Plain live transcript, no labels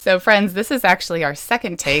So, friends, this is actually our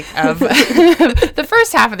second take of the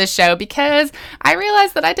first half of the show because I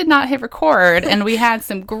realized that I did not hit record and we had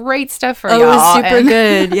some great stuff for y'all. It was super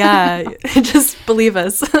good. Yeah. Just believe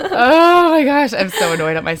us. Oh my gosh. I'm so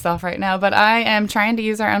annoyed at myself right now, but I am trying to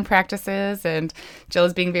use our own practices and Jill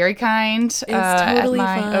is being very kind totally at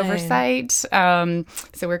my fine. oversight.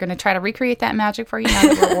 So we're going to try to recreate that magic for you now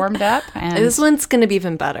that we're warmed up. And This one's going to be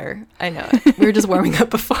even better. I know it. We were just warming up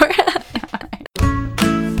before.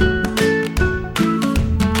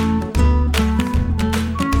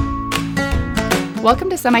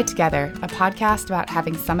 Welcome to Semi Together, a podcast about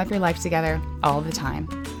having some of your life together all the time.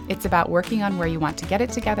 It's about working on where you want to get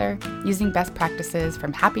it together, using best practices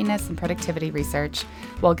from happiness and productivity research,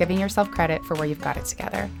 while giving yourself credit for where you've got it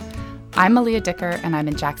together. I'm Malia Dicker, and I'm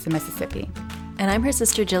in Jackson, Mississippi. And I'm her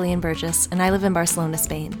sister Jillian Burgess, and I live in Barcelona,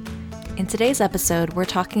 Spain. In today's episode, we're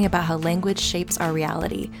talking about how language shapes our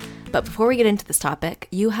reality. But before we get into this topic,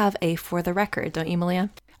 you have a for the record, don't you,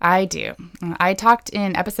 Malia? I do. I talked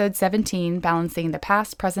in episode 17, Balancing the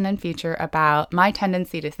Past, Present, and Future, about my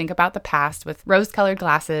tendency to think about the past with rose-colored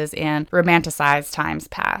glasses and romanticize times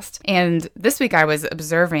past. And this week I was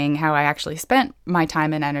observing how I actually spent my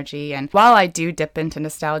time and energy. And while I do dip into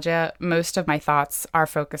nostalgia, most of my thoughts are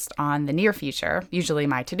focused on the near future, usually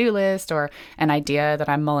my to-do list or an idea that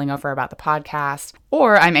I'm mulling over about the podcast,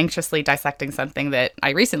 or I'm anxiously dissecting something that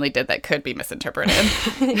I recently did that could be misinterpreted.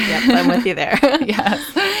 Yep, I'm with you there. Yes.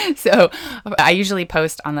 So I usually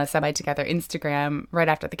post on the Semi Together Instagram right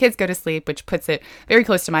after the kids go to sleep, which puts it very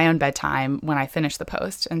close to my own bedtime when I finish the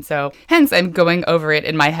post. And so hence I'm going over it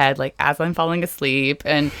in my head, like as I'm falling asleep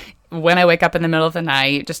and when I wake up in the middle of the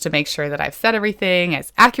night, just to make sure that I've said everything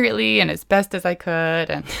as accurately and as best as I could.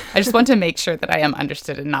 And I just want to make sure that I am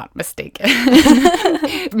understood and not mistaken.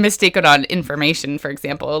 Mistaken on information, for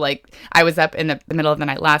example. Like I was up in the middle of the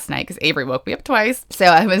night last night because Avery woke me up twice. So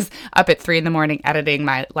I was up at 3 a.m. editing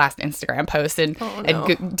my last Instagram post and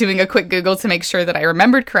doing a quick Google to make sure that I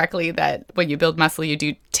remembered correctly that when you build muscle, you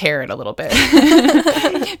do tear it a little bit.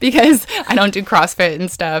 Because I don't do CrossFit and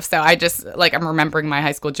stuff. So I just, I'm remembering my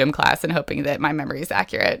high school gym class and hoping that my memory is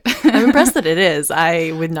accurate. I'm impressed that it is.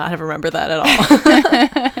 I would not have remembered that at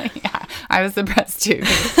all. Yeah, I was impressed too.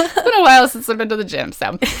 It's been a while since I've been to the gym.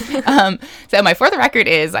 So my for the record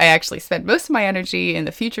is I actually spent most of my energy in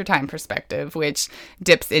the future time perspective, which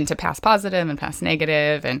dips into past positive and past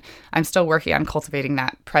negative. And I'm still working on cultivating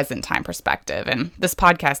that present time perspective. And this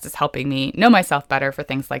podcast is helping me know myself better for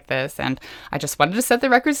things like this. And I just wanted to set the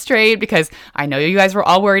record straight because I know you guys were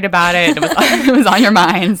all worried about it. It was on your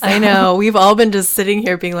minds. I know. We've all been just sitting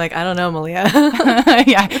here being like, I don't know, Malia.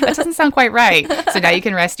 Yeah, that doesn't sound quite right. So now you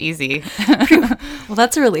can rest easy. Well,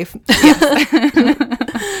 that's a relief.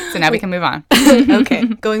 So now we can move on. Okay,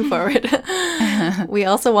 going forward. We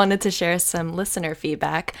also wanted to share some listener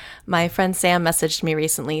feedback. My friend Sam messaged me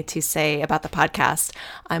recently to say about the podcast,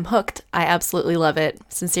 I'm hooked. I absolutely love it.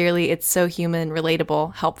 Sincerely, it's so human,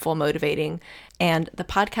 relatable, helpful, motivating. And the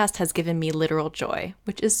podcast has given me literal joy,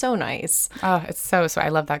 which is so nice. Oh, it's so I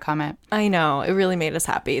love that comment. I know. It really made us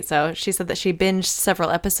happy. So she said that she binged several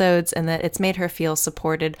episodes and that it's made her feel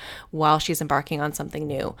supported while she's embarking on something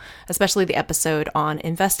new, especially the episode on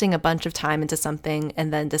investing a bunch of time into something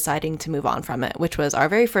and then deciding to move on from it, which was our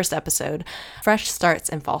very first episode, Fresh Starts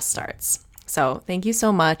and False Starts. So thank you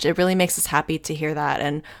so much. It really makes us happy to hear that.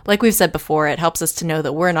 And like we've said before, it helps us to know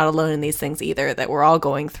that we're not alone in these things either, that we're all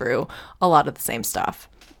going through a lot of the same stuff.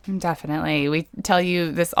 Definitely. We tell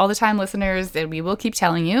you this all the time, listeners, and we will keep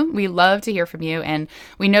telling you. We love to hear from you, and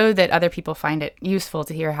we know that other people find it useful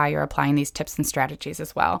to hear how you're applying these tips and strategies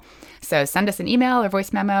as well. So send us an email or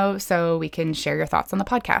voice memo so we can share your thoughts on the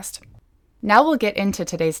podcast. Now we'll get into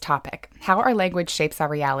today's topic, how our language shapes our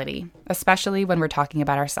reality, especially when we're talking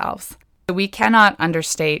about ourselves. We cannot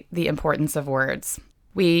understate the importance of words.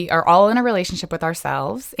 We are all in a relationship with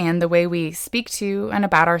ourselves, and the way we speak to and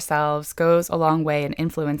about ourselves goes a long way in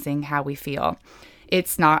influencing how we feel.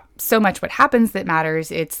 It's not so much what happens that matters,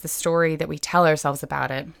 it's the story that we tell ourselves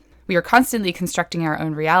about it. We are constantly constructing our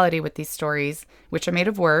own reality with these stories, which are made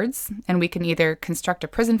of words, and we can either construct a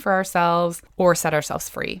prison for ourselves or set ourselves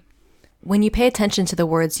free. When you pay attention to the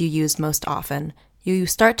words you use most often, you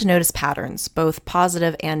start to notice patterns, both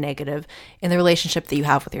positive and negative, in the relationship that you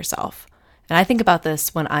have with yourself. And I think about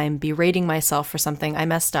this when I'm berating myself for something I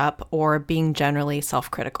messed up or being generally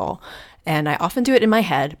self-critical. And I often do it in my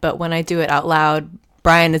head, but when I do it out loud,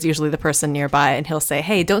 Brian is usually the person nearby, and he'll say,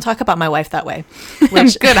 hey, don't talk about my wife that way.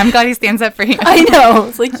 Which, good. I'm glad he stands up for you. I know.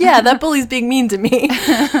 It's like, yeah, that bully's being mean to me,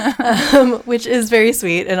 which is very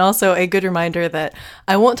sweet. And also a good reminder that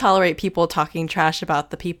I won't tolerate people talking trash about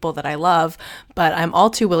the people that I love, but I'm all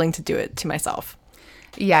too willing to do it to myself.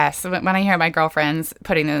 Yes. When I hear my girlfriends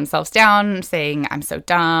putting themselves down, saying, I'm so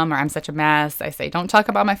dumb or I'm such a mess, I say, don't talk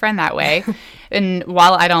about my friend that way. And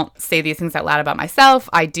while I don't say these things out loud about myself,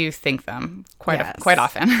 I do think them quite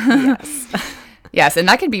often. Yes. Yes. And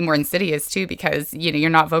that can be more insidious too, because, you're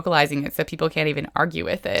not vocalizing it, so people can't even argue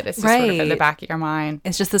with it. It's just sort of in the back of your mind.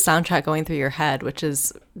 It's just the soundtrack going through your head, which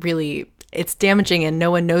is really, it's damaging and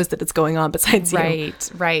no one knows that it's going on besides you.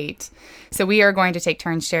 Right. So we are going to take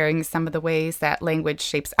turns sharing some of the ways that language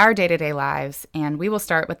shapes our day-to-day lives. And we will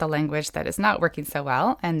start with the language that is not working so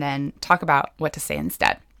well and then talk about what to say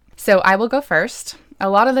instead. So I will go first. A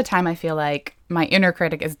lot of the time I feel like my inner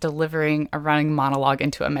critic is delivering a running monologue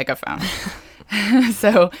into a megaphone.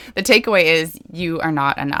 So the takeaway is you are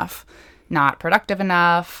not enough, not productive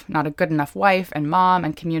enough, not a good enough wife and mom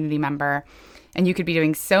and community member. And you could be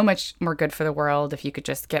doing so much more good for the world if you could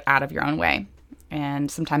just get out of your own way. And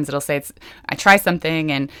sometimes it'll say, I try something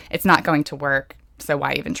and it's not going to work, so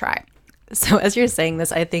why even try? So as you're saying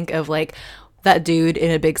this, I think of like that dude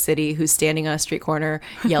in a big city who's standing on a street corner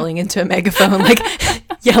yelling into a megaphone, like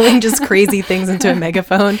yelling just crazy things into a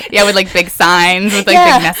megaphone. Yeah, with like big signs, with like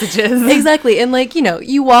big messages. Exactly. And like,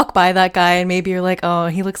 you walk by that guy and maybe you're like, oh,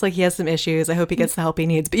 he looks like he has some issues. I hope he gets the help he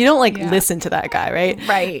needs. But you don't listen to that guy, right?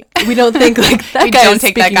 Right. We don't think like that we guy don't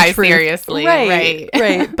take that guy truth. Seriously.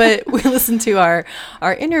 Right. But we listen to our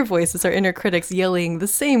inner voices, our inner critics yelling the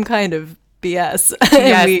same kind of BS.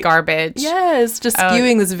 Yes, garbage. Yes, just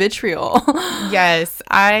spewing this vitriol. Yes,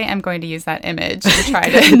 I am going to use that image to try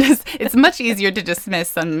to it's much easier to dismiss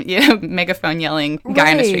some megaphone yelling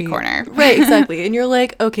guy in a street corner. Right, exactly. And you're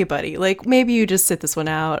like, okay, buddy, like maybe you just sit this one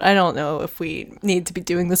out. I don't know if we need to be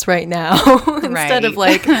doing this right now. Instead of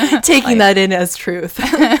like taking that in as truth.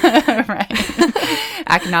 Right.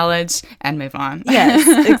 Acknowledge and move on.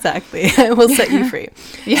 Yes, exactly. We'll set you free.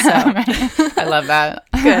 Yeah, right. I love that.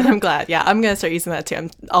 Good. I'm glad. Yeah, I'm going to start using that too.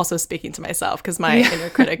 I'm also speaking to myself because my inner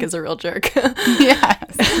critic is a real jerk.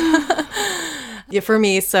 Yes. Yeah, for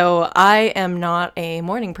me, so I am not a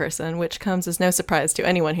morning person, which comes as no surprise to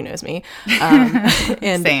anyone who knows me.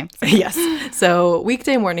 And Same. Yes. So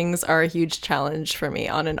weekday mornings are a huge challenge for me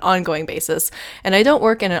on an ongoing basis. And I don't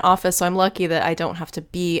work in an office, so I'm lucky that I don't have to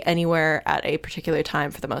be anywhere at a particular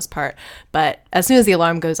time for the most part. But as soon as the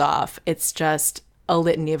alarm goes off, it's just a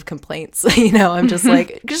litany of complaints. I'm just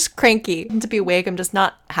like, just cranky to be awake. I'm just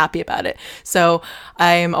not happy about it. So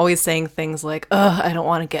I'm always saying things like, I don't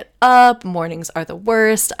want to get up. Mornings are the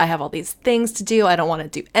worst. I have all these things to do. I don't want to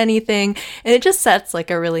do anything. And it just sets like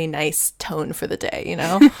a really nice tone for the day,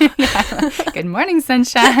 Yeah. Good morning,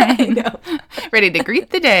 sunshine. I know. Ready to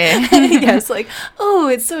greet the day. Yes, like, oh,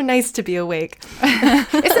 it's so nice to be awake.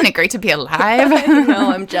 Isn't it great to be alive? I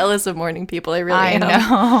know. I'm jealous of morning people. I really am. I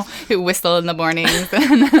know. Who whistle in the mornings.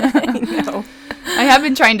 I know. I have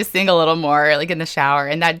been trying to sing a little more, like in the shower,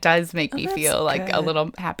 and that does make me feel like good. a little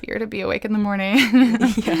happier to be awake in the morning.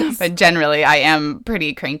 Yes. But generally, I am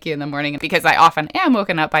pretty cranky in the morning because I often am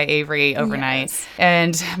woken up by Avery overnight. Yes.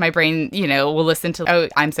 And my brain, will listen to, oh,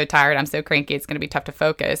 I'm so tired, I'm so cranky, it's going to be tough to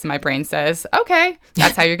focus. And my brain says, okay,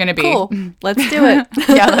 that's how you're going to be. Cool. Let's do it.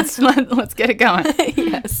 Yeah, let's get it going.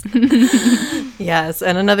 Yes. Yes.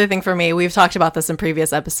 And another thing for me, we've talked about this in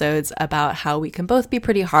previous episodes about how we can both be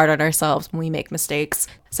pretty hard on ourselves when we make mistakes.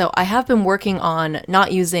 So I have been working on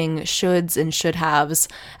not using shoulds and should haves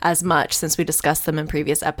as much since we discussed them in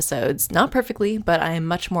previous episodes. Not perfectly, but I am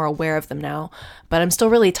much more aware of them now. But I'm still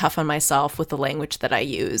really tough on myself with the language that I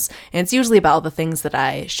use. And it's usually about the things that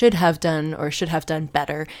I should have done or should have done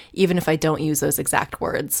better, even if I don't use those exact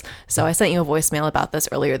words. So I sent you a voicemail about this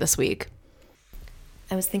earlier this week.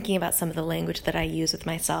 I was thinking about some of the language that I use with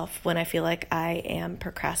myself when I feel like I am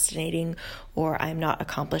procrastinating or I'm not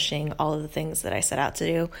accomplishing all of the things that I set out to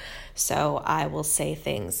do. So I will say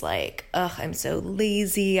things like, ugh, I'm so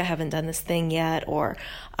lazy, I haven't done this thing yet, or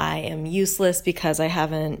I am useless because I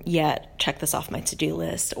haven't yet checked this off my to-do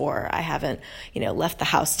list, or I haven't, left the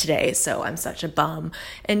house today, so I'm such a bum.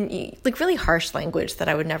 And like really harsh language that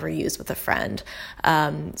I would never use with a friend.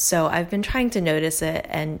 So I've been trying to notice it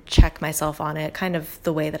and check myself on it, kind of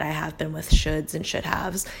the way that I have been with shoulds and should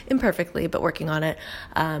haves, imperfectly, but working on it.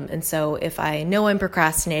 And so if I know I'm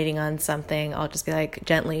procrastinating on something, I'll just be like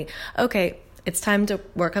gently, okay, it's time to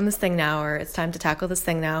work on this thing now, or it's time to tackle this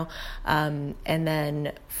thing now. And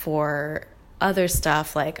then for other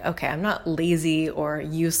stuff, like, okay, I'm not lazy or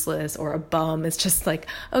useless or a bum. It's just like,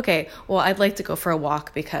 okay, well, I'd like to go for a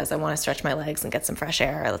walk because I want to stretch my legs and get some fresh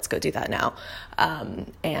air. Let's go do that now.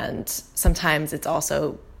 And sometimes it's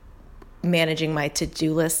also managing my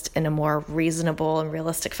to-do list in a more reasonable and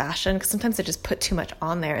realistic fashion, because sometimes I just put too much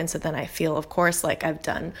on there, and so then I feel, of course, like I've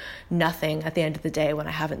done nothing at the end of the day when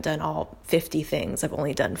I haven't done all 50 things. I've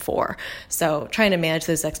only done 4. So trying to manage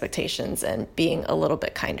those expectations and being a little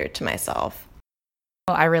bit kinder to myself.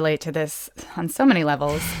 Well, I relate to this on so many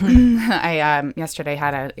levels. I yesterday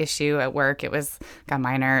had an issue at work. It was like a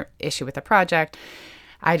minor issue with a project.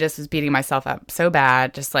 I just was beating myself up so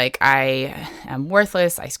bad, just like I am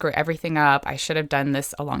worthless. I screw everything up. I should have done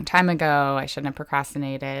this a long time ago. I shouldn't have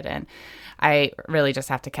procrastinated. And I really just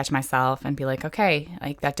have to catch myself and be like, okay,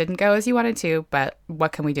 like that didn't go as you wanted to, but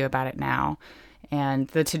what can we do about it now? And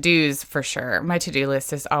the to-dos, for sure. My to-do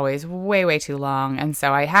list is always way, way too long. And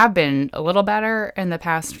so I have been a little better in the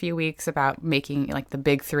past few weeks about making like the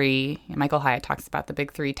big 3. Michael Hyatt talks about the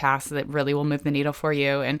big 3 tasks that really will move the needle for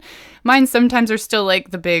you. And mine sometimes are still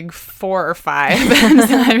like the big 4 or 5.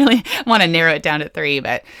 So I really want to narrow it down to 3,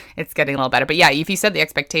 but it's getting a little better. But yeah, if you set the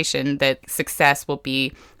expectation that success will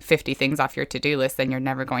be 50 things off your to-do list, then you're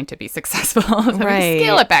never going to be successful. So right.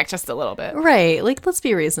 Scale it back just a little bit. Right. Like, let's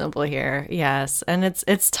be reasonable here. Yes. And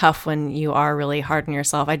it's tough when you are really hard on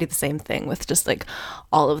yourself. I do the same thing with just like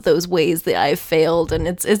all of those ways that I've failed. And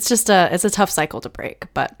it's just it's a tough cycle to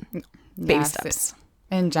break, but baby steps.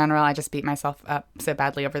 In general, I just beat myself up so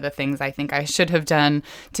badly over the things I think I should have done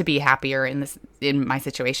to be happier in my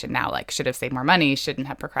situation now. Like, should have saved more money, shouldn't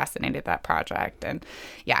have procrastinated that project. And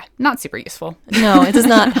yeah, not super useful. No, it does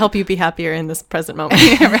not help you be happier in this present moment.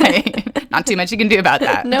 Right. Not too much you can do about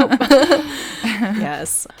that. Nope.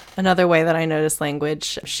 Yes. Another way that I notice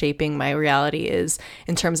language shaping my reality is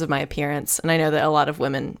in terms of my appearance. And I know that a lot of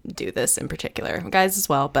women do this in particular, guys as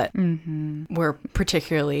well, but we're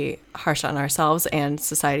particularly harsh on ourselves, and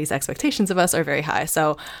society's expectations of us are very high.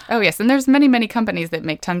 So, oh yes, and there's many, many companies that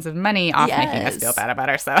make tons of money off making us feel bad about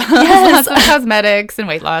ourselves. Yes. Lots of cosmetics and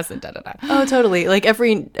weight loss and da-da-da. Oh, totally. Like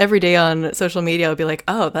every day on social media, I'll be like,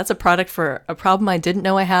 oh, that's a product for a problem I didn't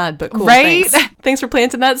know I had, but cool. Right? Thanks for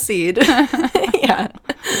planting that seed. Yeah.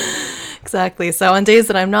 Exactly. So on days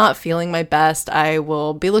that I'm not feeling my best, I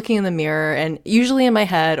will be looking in the mirror, and usually in my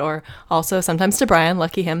head, or also sometimes to Brian,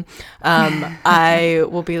 lucky him, I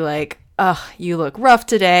will be like, oh, you look rough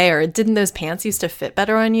today, or didn't those pants used to fit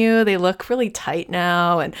better on you? They look really tight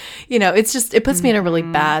now. And, it puts me in a really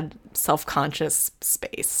bad self-conscious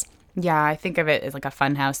space. Yeah, I think of it as like a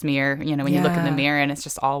funhouse mirror, when you look in the mirror and it's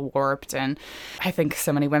just all warped. And I think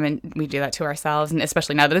so many women, we do that to ourselves, and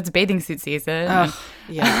especially now that it's bathing suit season. Oh,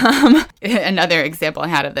 yeah. Another example I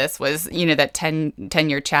had of this was, that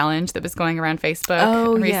 10-year challenge that was going around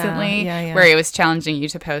Facebook recently, where it was challenging you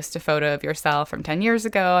to post a photo of yourself from 10 years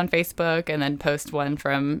ago on Facebook and then post one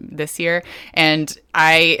from this year. And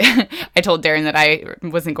I told Darren that I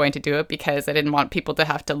wasn't going to do it because I didn't want people to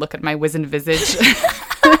have to look at my wizened visage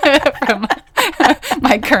from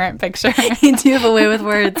my current picture. You do have a way with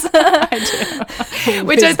words. I do.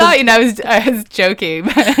 Which I thought, I was joking,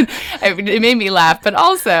 but it made me laugh. But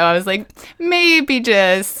also, I was like, maybe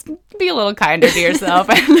just be a little kinder to yourself.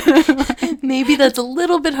 Maybe that's a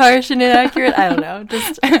little bit harsh and inaccurate. I don't know.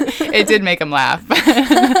 It did make him laugh.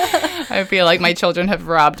 I feel like my children have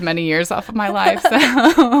robbed many years off of my life.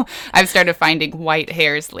 So I've started finding white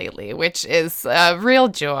hairs lately, which is a real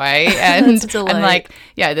joy. And I'm like,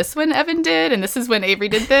 yeah, this one Evan did, and this is when Avery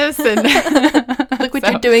did this. And look what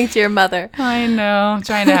you're doing to your mother. I know. I'm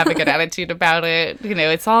trying to have a good attitude about it.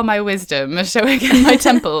 It's all my wisdom showing in my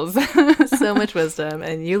temples. So much wisdom.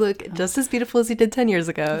 And you look just as beautiful as you did 10 years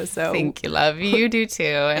ago. So thank you, love. You do too.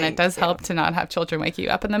 And it does help to not have children wake you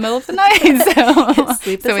up in the middle of the night. So,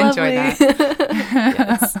 sleep so is enjoy lovely. That.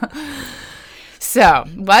 Yes. So,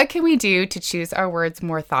 what can we do to choose our words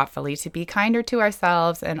more thoughtfully, to be kinder to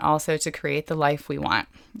ourselves, and also to create the life we want?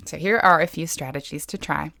 So here are a few strategies to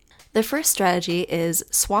try. The first strategy is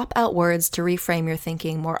swap out words to reframe your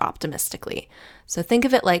thinking more optimistically. So think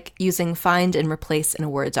of it like using find and replace in a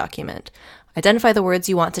Word document. Identify the words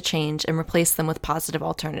you want to change and replace them with positive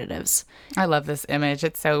alternatives. I love this image.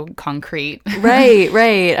 It's so concrete. Right.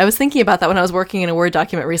 I was thinking about that when I was working in a Word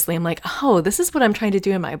document recently. I'm like, oh, this is what I'm trying to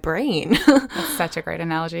do in my brain. That's such a great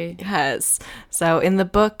analogy. Yes. So in the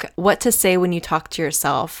book, What to Say When You Talk to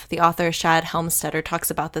Yourself, the author Shad Helmstetter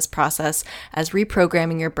talks about this process as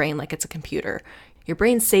reprogramming your brain like it's a computer. Your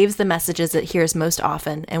brain saves the messages it hears most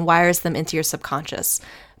often and wires them into your subconscious.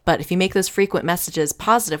 But if you make those frequent messages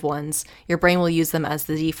positive ones, your brain will use them as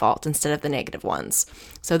the default instead of the negative ones.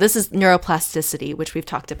 So this is neuroplasticity, which we've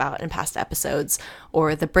talked about in past episodes,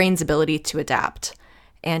 or the brain's ability to adapt.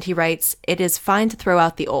 And he writes, "It is fine to throw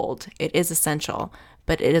out the old. It is essential.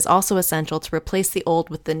 But it is also essential to replace the old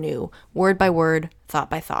with the new, word by word, thought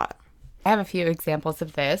by thought." I have a few examples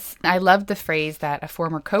of this. I loved the phrase that a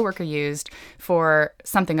former coworker used for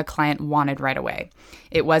something a client wanted right away.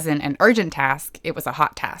 It wasn't an urgent task, it was a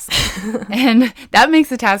hot task. And that makes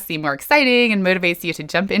the task seem more exciting and motivates you to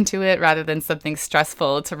jump into it rather than something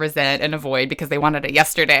stressful to resent and avoid because they wanted it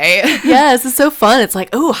yesterday. Yes, it's so fun. It's like,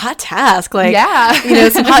 oh, hot task. Like, yeah.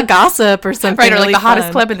 Some hot gossip or something. Right, or like really the hottest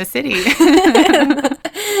fun. club in the city.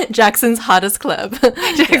 Jackson's hottest club.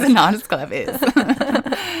 Jackson's hottest club is.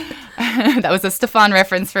 That was a Stefan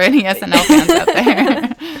reference for any SNL fans out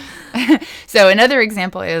there. So another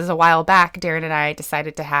example is a while back, Darren and I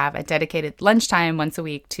decided to have a dedicated lunchtime once a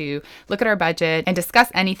week to look at our budget and discuss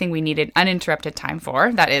anything we needed uninterrupted time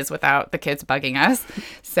for, that is, without the kids bugging us.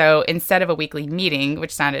 So instead of a weekly meeting,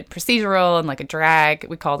 which sounded procedural and like a drag,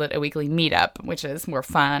 we called it a weekly meetup, which is more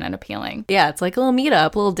fun and appealing. Yeah, it's like a little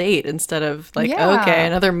meetup, a little date instead of like, Yeah. okay,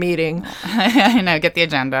 another meeting. I know, get the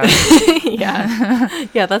agenda. Yeah.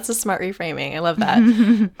 Yeah, that's a smart reframing. I love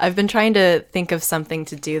that. I've been trying to think of something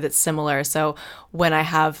to do that's similar. So when I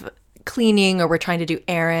have cleaning or we're trying to do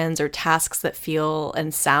errands or tasks that feel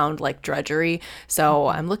and sound like drudgery. So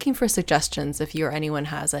I'm looking for suggestions if you or anyone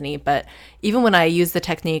has any. But even when I use the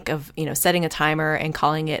technique of, setting a timer and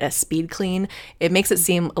calling it a speed clean, it makes it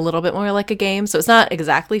seem a little bit more like a game. So it's not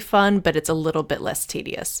exactly fun, but it's a little bit less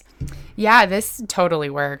tedious. Yeah, this totally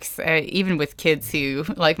works. Even with kids who,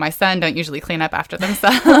 like my son, don't usually clean up after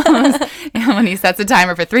themselves. When he sets a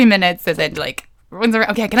timer for 3 minutes and then runs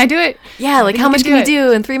around, okay, can I do it? Yeah, like how much can you it.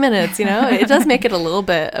 do in 3 minutes? It does make it a little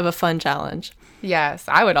bit of a fun challenge. Yes,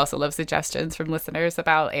 I would also love suggestions from listeners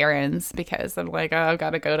about errands because I'm like, oh, I've got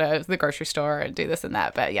to go to the grocery store and do this and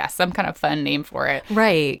that. But yeah, some kind of fun name for it.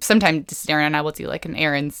 Right. Sometimes Darren and I will do like an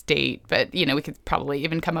errands date, but we could probably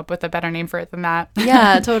even come up with a better name for it than that.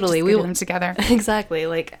 Yeah, totally. We them together. Exactly.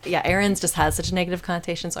 Errands just has such a negative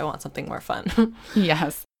connotation, so I want something more fun.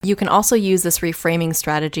 Yes. You can also use this reframing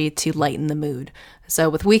strategy to lighten the mood. So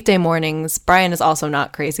with weekday mornings, Brian is also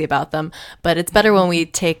not crazy about them, but it's better when we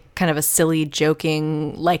take kind of a silly,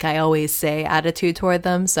 joking, like I always say attitude toward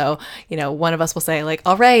them. So, one of us will say like,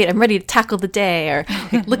 all right, I'm ready to tackle the day, or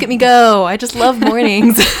like, look at me go. I just love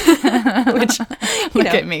mornings. Which, look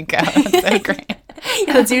at me go. That's so great.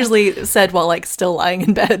 Yeah, that's usually said while still lying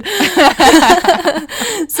in bed.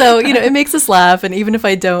 So, it makes us laugh. And even if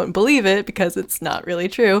I don't believe it, because it's not really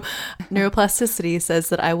true, neuroplasticity says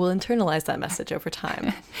that I will internalize that message over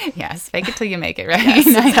time. Yes, fake it till you make it, right? Yes,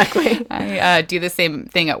 exactly. I do the same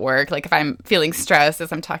thing at work. Like if I'm feeling stressed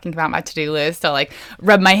as I'm talking about my to-do list, I'll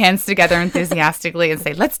rub my hands together enthusiastically and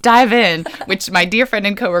say, let's dive in, which my dear friend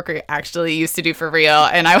and coworker actually used to do for real.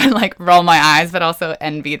 And I would roll my eyes, but also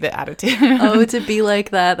envy the attitude. Oh, to be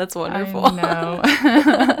like that. That's wonderful.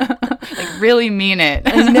 I know. Really mean it.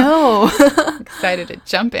 I know. Excited to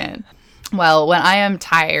jump in. Well, when I am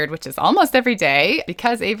tired, which is almost every day,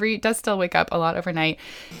 because Avery does still wake up a lot overnight,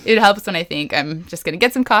 it helps when I think I'm just going to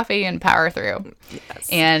get some coffee and power through. Yes.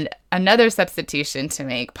 And another substitution to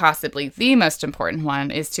make, possibly the most important one,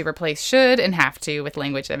 is to replace should and have to with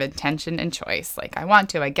language of intention and choice. Like I want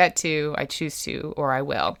to, I get to, I choose to, or I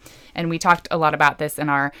will. And we talked a lot about this in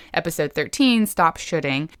our episode 13, Stop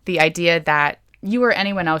Shoulding, the idea that you or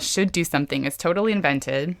anyone else should do something is totally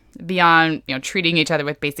invented. Beyond, treating each other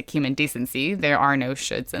with basic human decency, there are no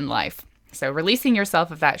shoulds in life. So releasing yourself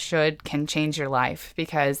of that should can change your life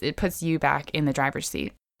because it puts you back in the driver's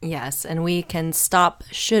seat. Yes, and we can stop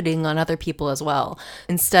shoulding on other people as well.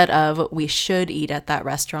 Instead of we should eat at that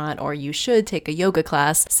restaurant or you should take a yoga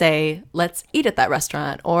class, say let's eat at that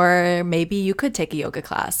restaurant, or maybe you could take a yoga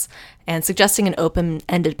class. And suggesting an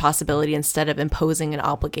open-ended possibility instead of imposing an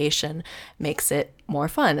obligation makes it more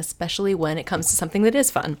fun, especially when it comes to something that is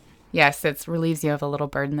fun. Yes, it relieves you of a little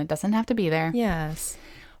burden that doesn't have to be there. Yes.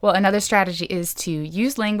 Well, another strategy is to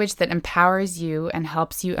use language that empowers you and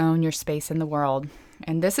helps you own your space in the world.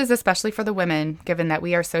 And this is especially for the women, given that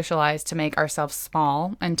we are socialized to make ourselves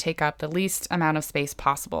small and take up the least amount of space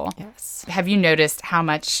possible. Yes. Have you noticed how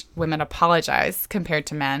much women apologize compared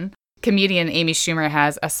to men? Comedian Amy Schumer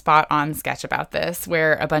has a spot-on sketch about this,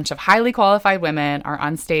 where a bunch of highly qualified women are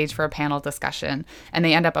on stage for a panel discussion, and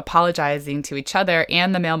they end up apologizing to each other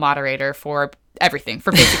and the male moderator for everything,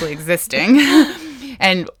 for basically existing.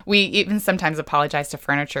 And we even sometimes apologize to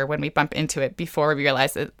furniture when we bump into it before we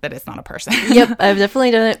realize that it's not a person. Yep, I've definitely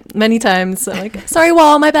done it many times. I'm like, sorry,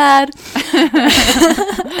 wall, my bad.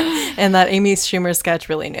 And that Amy Schumer sketch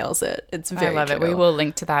really nails it. It's very I love true. it. We will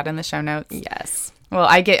link to that in the show notes. Yes. Well,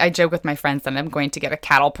 I joke with my friends that I'm going to get a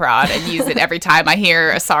cattle prod and use it every time I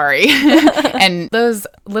hear a sorry. And those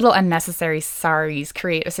little unnecessary sorries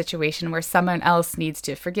create a situation where someone else needs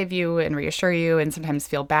to forgive you and reassure you and sometimes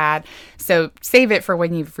feel bad. So save it for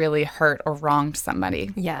when you've really hurt or wronged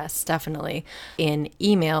somebody. Yes, definitely. In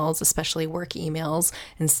emails, especially work emails,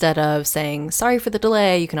 instead of saying, sorry for the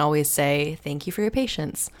delay, you can always say, thank you for your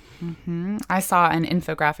patience. I saw an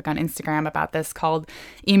infographic on Instagram about this called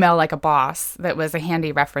Email Like a Boss that was a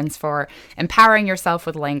handy reference for empowering yourself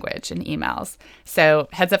with language in emails. So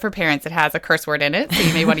heads up for parents, it has a curse word in it, so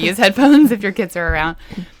you may want to use headphones if your kids are around.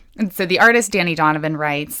 And so the artist Danny Donovan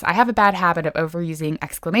writes, I have a bad habit of overusing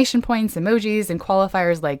exclamation points, emojis, and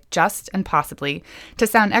qualifiers like just and possibly to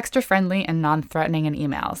sound extra friendly and non-threatening in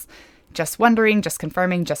emails. Just wondering, just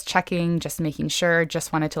confirming, just checking, just making sure,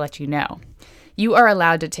 just wanted to let you know. You are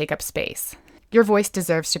allowed to take up space. Your voice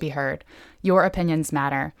deserves to be heard. Your opinions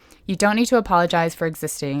matter. You don't need to apologize for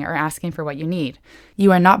existing or asking for what you need.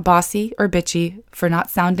 You are not bossy or bitchy for not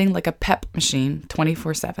sounding like a pep machine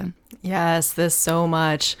 24/7. Yes, this so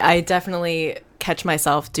much. I definitely catch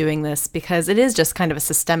myself doing this because it is just kind of a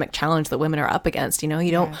systemic challenge that women are up against. You know,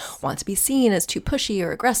 you don't want to be seen as too pushy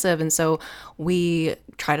or aggressive. And so we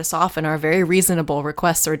try to soften our very reasonable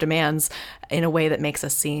requests or demands in a way that makes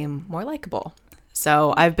us seem more likable.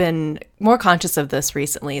 So I've been more conscious of this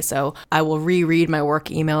recently. So I will reread my work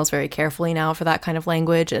emails very carefully now for that kind of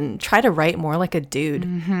language and try to write more like a dude,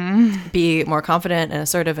 be more confident and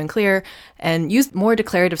assertive and clear, and use more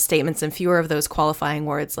declarative statements and fewer of those qualifying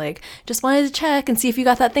words like, just wanted to check and see if you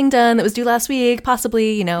got that thing done that was due last week,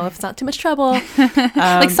 possibly, you know, if it's not too much trouble.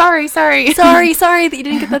 Like, sorry that you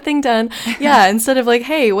didn't get that thing done. Yeah, instead of like,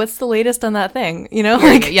 hey, what's the latest on that thing? You know,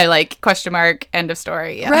 like, yeah, like question mark, end of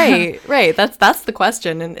story. Yeah. Right. That's the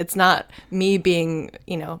question, and it's not me being,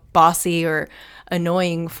 you know, bossy or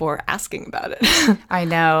annoying for asking about it. I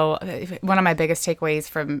know. One of my biggest takeaways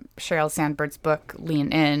from Sheryl Sandberg's book,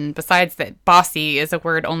 Lean In, besides that bossy is a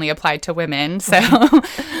word only applied to women, so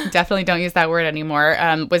definitely don't use that word anymore,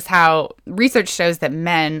 was how research shows that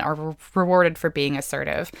men are rewarded for being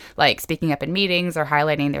assertive, like speaking up in meetings or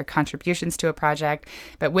highlighting their contributions to a project,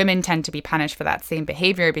 but women tend to be punished for that same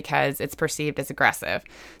behavior because it's perceived as aggressive.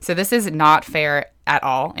 So this is not fair at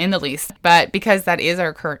all, in the least. But because that is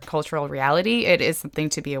our current cultural reality, it is something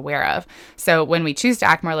to be aware of. So when we choose to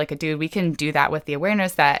act more like a dude, we can do that with the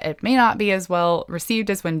awareness that it may not be as well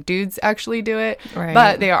received as when dudes actually do it. Right.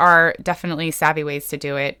 But there are definitely savvy ways to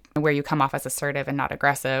do it where you come off as assertive and not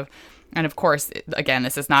aggressive. And of course, again,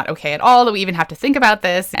 this is not okay at all that we even have to think about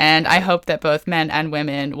this. And I hope that both men and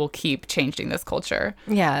women will keep changing this culture.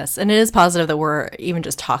 Yes. And it is positive that we're even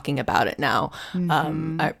just talking about it now.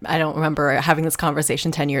 I don't remember having this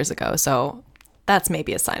conversation 10 years ago. So that's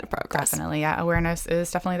maybe a sign of progress. Definitely. Yeah. Awareness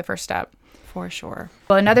is definitely the first step. For sure.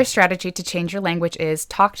 Well, another strategy to change your language is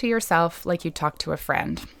talk to yourself like you talk to a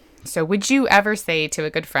friend. So would you ever say to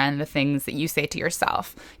a good friend the things that you say to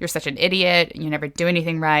yourself? You're such an idiot. You never do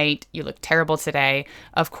anything right. You look terrible today.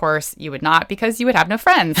 Of course, you would not, because you would have no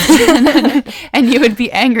friends. And you would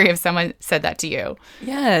be angry if someone said that to you.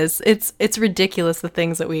 Yes, it's ridiculous, the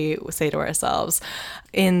things that we say to ourselves.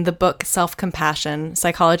 In the book Self-Compassion,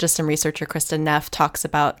 psychologist and researcher Kristen Neff talks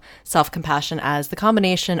about self-compassion as the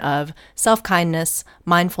combination of self-kindness,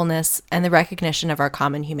 mindfulness, and the recognition of our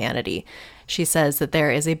common humanity. She says that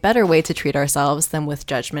there is a better way to treat ourselves than with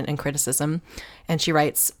judgment and criticism. And she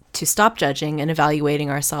writes, to stop judging and evaluating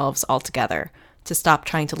ourselves altogether, to stop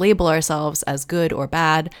trying to label ourselves as good or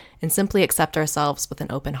bad, and simply accept ourselves with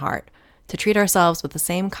an open heart, to treat ourselves with the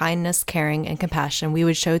same kindness, caring, and compassion we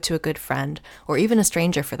would show to a good friend, or even a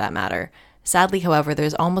stranger for that matter. Sadly, however,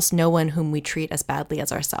 there's almost no one whom we treat as badly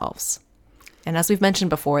as ourselves. And as we've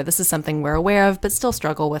mentioned before, this is something we're aware of, but still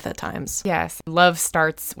struggle with at times. Yes, love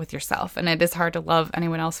starts with yourself, and it is hard to love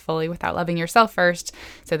anyone else fully without loving yourself first.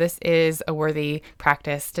 So this is a worthy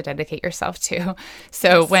practice to dedicate yourself to.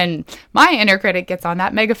 So when my inner critic gets on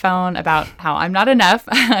that megaphone about how I'm not enough,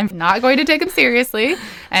 I'm not going to take him seriously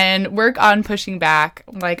and work on pushing back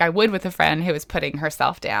like I would with a friend who is putting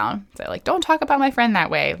herself down. So like, don't talk about my friend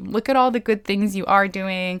that way. Look at all the good things you are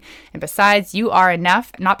doing. And besides, you are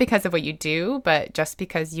enough, not because of what you do, but just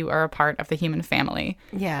because you are a part of the human family.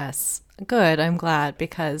 Yes. Good. I'm glad,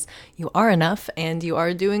 because you are enough and you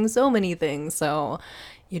are doing so many things. So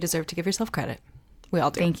you deserve to give yourself credit. We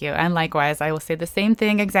all do. Thank you. And likewise, I will say the same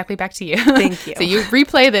thing exactly back to you. Thank you. So you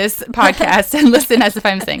replay this podcast and listen as if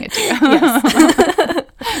I'm saying it to you. Yes.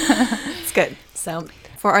 It's good. So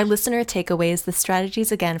for our listener takeaways, the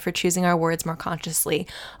strategies again for choosing our words more consciously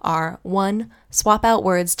are: 1, swap out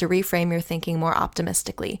words to reframe your thinking more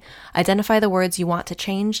optimistically. Identify the words you want to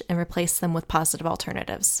change and replace them with positive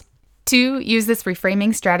alternatives. 2, use this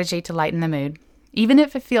reframing strategy to lighten the mood. Even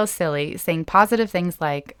if it feels silly, saying positive things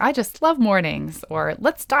like, I just love mornings, or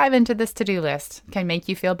let's dive into this to-do list, can make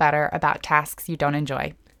you feel better about tasks you don't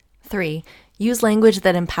enjoy. 3, use language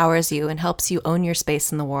that empowers you and helps you own your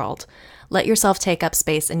space in the world. Let yourself take up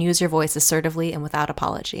space and use your voice assertively and without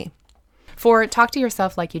apology. 4, talk to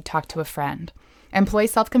yourself like you'd talk to a friend. Employ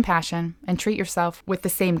self-compassion and treat yourself with the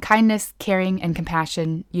same kindness, caring, and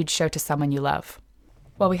compassion you'd show to someone you love.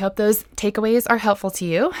 Well, we hope those takeaways are helpful to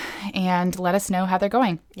you, and let us know how they're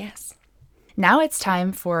going. Yes. Now it's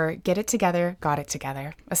time for Get It Together, Got It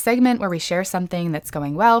Together, a segment where we share something that's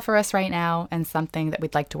going well for us right now and something that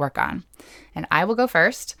we'd like to work on. And I will go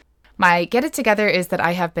first. My Get It Together is that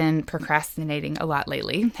I have been procrastinating a lot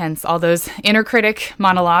lately, hence all those inner critic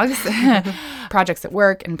monologues, projects at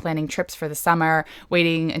work and planning trips for the summer,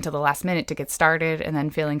 waiting until the last minute to get started, and then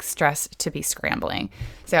feeling stressed to be scrambling.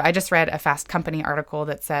 So I just read a Fast Company article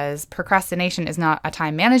that says procrastination is not a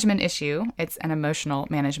time management issue, it's an emotional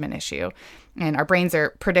management issue. And our brains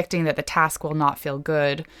are predicting that the task will not feel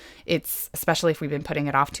good. It's especially if we've been putting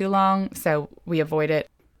it off too long, so we avoid it.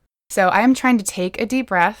 So I am trying to take a deep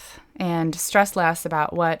breath and stress less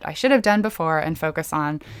about what I should have done before and focus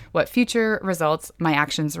on what future results my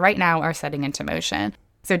actions right now are setting into motion.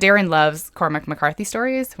 So Darren loves Cormac McCarthy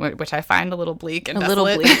stories, which I find a little bleak and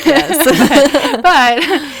desolate. Little bleak, yes.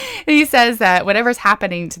 But he says that whatever's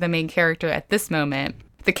happening to the main character at this moment,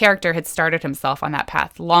 the character had started himself on that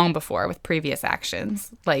path long before with previous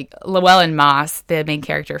actions, like Llewellyn Moss, the main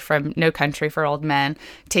character from No Country for Old Men,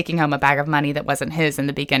 taking home a bag of money that wasn't his in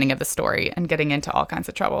the beginning of the story and getting into all kinds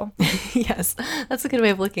of trouble. Yes, that's a good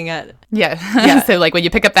way of looking at it. Yeah. So like when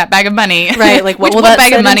you pick up that bag of money, right? Like what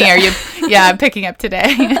bag of money are you picking up today?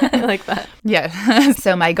 I like that. Yeah.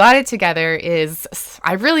 So my got it together is,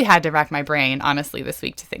 I really had to rack my brain, honestly, this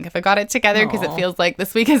week to think if I got it together, because it feels like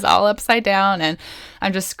this week is all upside down and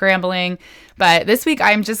I'm just scrambling. But this week,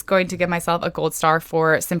 I'm just going to give myself a gold star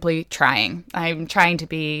for simply trying. I'm trying to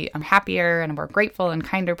be a happier and a more grateful and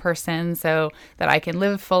kinder person so that I can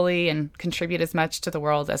live fully and contribute as much to the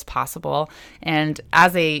world as possible. And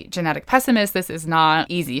as a genetic pessimist, this is not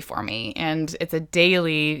easy for me. And it's a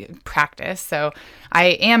daily practice. So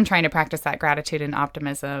I am trying to practice that gratitude and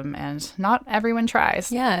optimism. And not everyone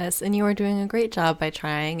tries. Yes. And you are doing a great job by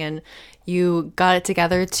trying. And you got it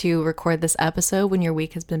together to record this episode when your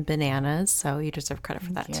week has been bananas. So you deserve credit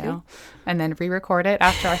for that too. And then re-record it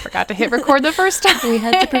after I forgot to hit record the first time. We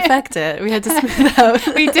had to perfect it. We had to smooth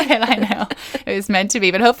out. We did, I know. It was meant to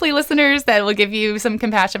be. But hopefully listeners, that will give you some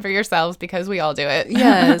compassion for yourselves because we all do it.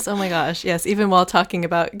 Yes. Oh my gosh. Yes. Even while talking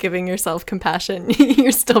about giving yourself compassion,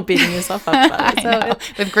 you're still beating yourself up about it.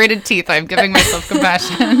 So with gritted teeth, I'm giving myself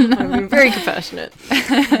compassion. I'm being very compassionate.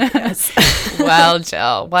 Yes. Well,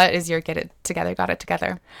 Jill, what is your Get It Together, Got It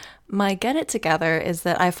Together? My Get It Together is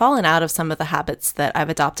that I've fallen out of some of the habits that I've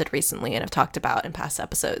adopted recently and have talked about in past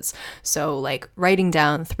episodes. So like writing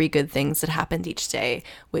down 3 good things that happened each day,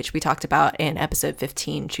 which we talked about in episode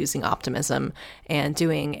 15, Choosing Optimism, and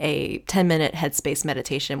doing a 10-minute headspace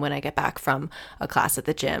meditation when I get back from a class at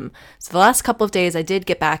the gym. So the last couple of days I did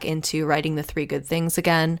get back into writing the 3 good things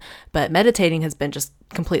again, but meditating has been just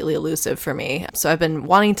completely elusive for me. So I've been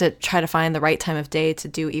wanting to try to find the right time of day to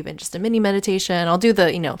do even just a mini meditation. I'll do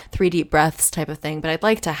the, 3 deep breaths type of thing, but I'd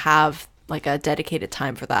like to have like a dedicated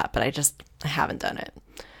time for that, but I haven't done it.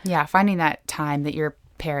 Yeah, finding that time that you're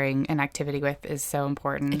pairing an activity with is so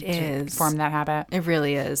important. It is. To form that habit. It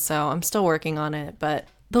really is. So I'm still working on it, but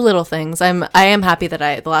the little things. I am happy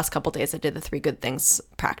that the last couple days I did the 3 good things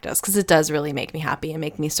practice, because it does really make me happy and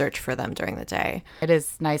make me search for them during the day. It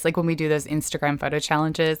is nice. Like when we do those Instagram photo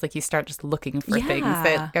challenges, like you start just looking for things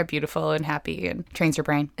that are beautiful and happy and trains your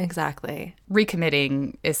brain. Exactly.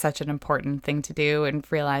 Recommitting is such an important thing to do, and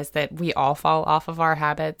realize that we all fall off of our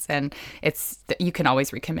habits, and you can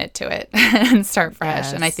always recommit to it and start fresh.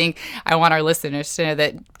 Yes. And I think I want our listeners to know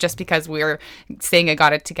that just because we're saying I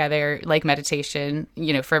got it together, like meditation,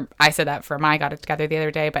 I said that for my got it together the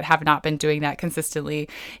other day, but have not been doing that consistently.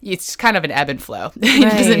 It's kind of an ebb and flow.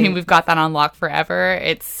 It doesn't mean we've got that on lock forever.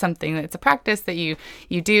 It's something that's a practice that you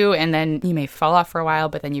do, and then you may fall off for a while,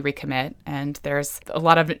 but then you recommit. And there's a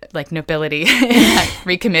lot of like nobility in that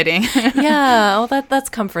recommitting. Yeah, well, that's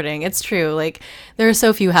comforting. It's true. Like there are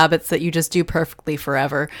so few habits that you just do perfectly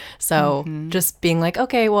forever. So just being like,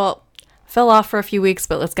 okay, well, fell off for a few weeks,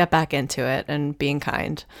 but let's get back into it, and being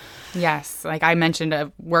kind. Yes. Like I mentioned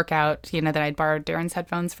a workout, that I'd borrowed Darren's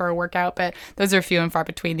headphones for a workout, but those are few and far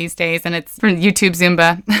between these days. And it's from YouTube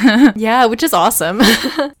Zumba. Yeah, which is awesome.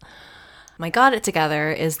 my got it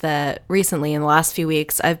together is that recently, in the last few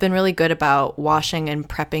weeks, I've been really good about washing and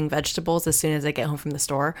prepping vegetables as soon as I get home from the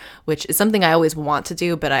store, which is something I always want to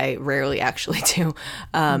do, but I rarely actually do.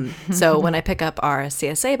 So when I pick up our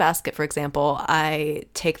CSA basket, for example, I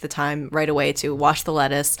take the time right away to wash the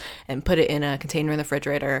lettuce and put it in a container in the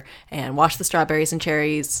refrigerator and wash the strawberries and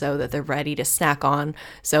cherries so that they're ready to snack on.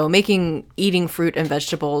 So making eating fruit and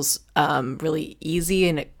vegetables really easy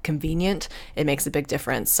and convenient, it makes a big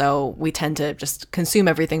difference. So we tend to just consume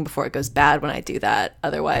everything before it goes bad when I do that.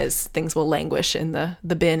 Otherwise, things will languish in the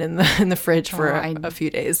bin in the fridge for a few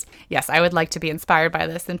days. Yes, I would like to be inspired by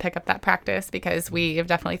this and pick up that practice, because we have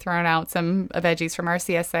definitely thrown out some veggies from our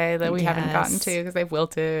CSA that we haven't gotten to because they've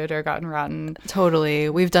wilted or gotten rotten. Totally.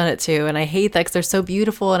 We've done it too. And I hate that because they're so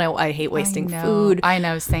beautiful, and I hate wasting food. I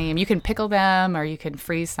know, same. You can pickle them or you can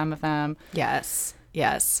freeze some of them. Yes.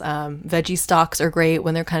 Veggie stocks are great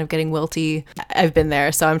when they're kind of getting wilty. I've been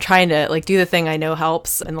there. So I'm trying to do the thing I know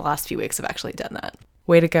helps. In the last few weeks, I've actually done that.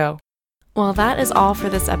 Way to go. Well, that is all for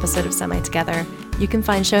this episode of Semi Together. You can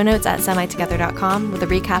find show notes at semitogether.com with a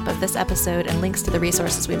recap of this episode and links to the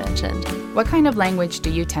resources we mentioned. What kind of language do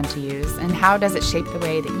you tend to use, and how does it shape the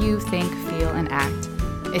way that you think, feel, and act?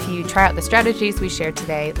 If you try out the strategies we shared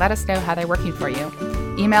today, let us know how they're working for you.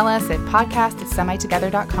 Email us at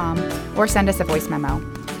podcast@semitogether.com or send us a voice memo.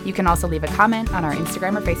 You can also leave a comment on our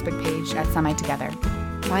Instagram or Facebook page at Semi Together.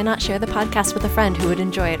 Why not share the podcast with a friend who would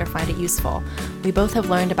enjoy it or find it useful? We both have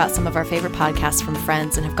learned about some of our favorite podcasts from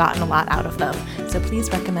friends and have gotten a lot out of them. So please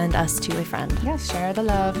recommend us to a friend. Yes, share the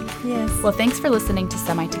love. Yes. Well, thanks for listening to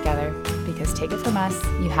Semi Together, because take it from us,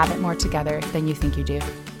 you have it more together than you think you do.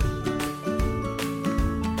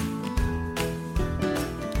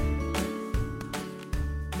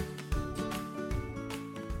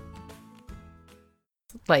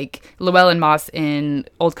 Like Llewellyn Moss in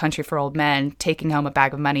Old Country for Old Men taking home a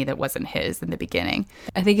bag of money that wasn't his in the beginning.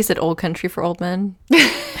 I think you said Old Country for Old Men.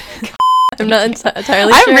 I'm not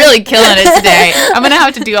entirely sure. I'm really killing it today. I'm going to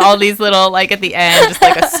have to do all these little, at the end, just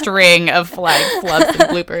a string of flag flubs and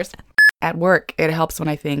bloopers. At work, it helps when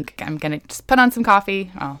I think I'm going to just put on some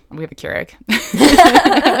coffee. Oh, we have a Keurig.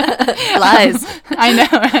 Lies. I know,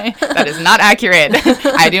 right? That is not accurate.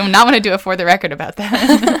 I do not want to do a For the Record about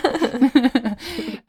that.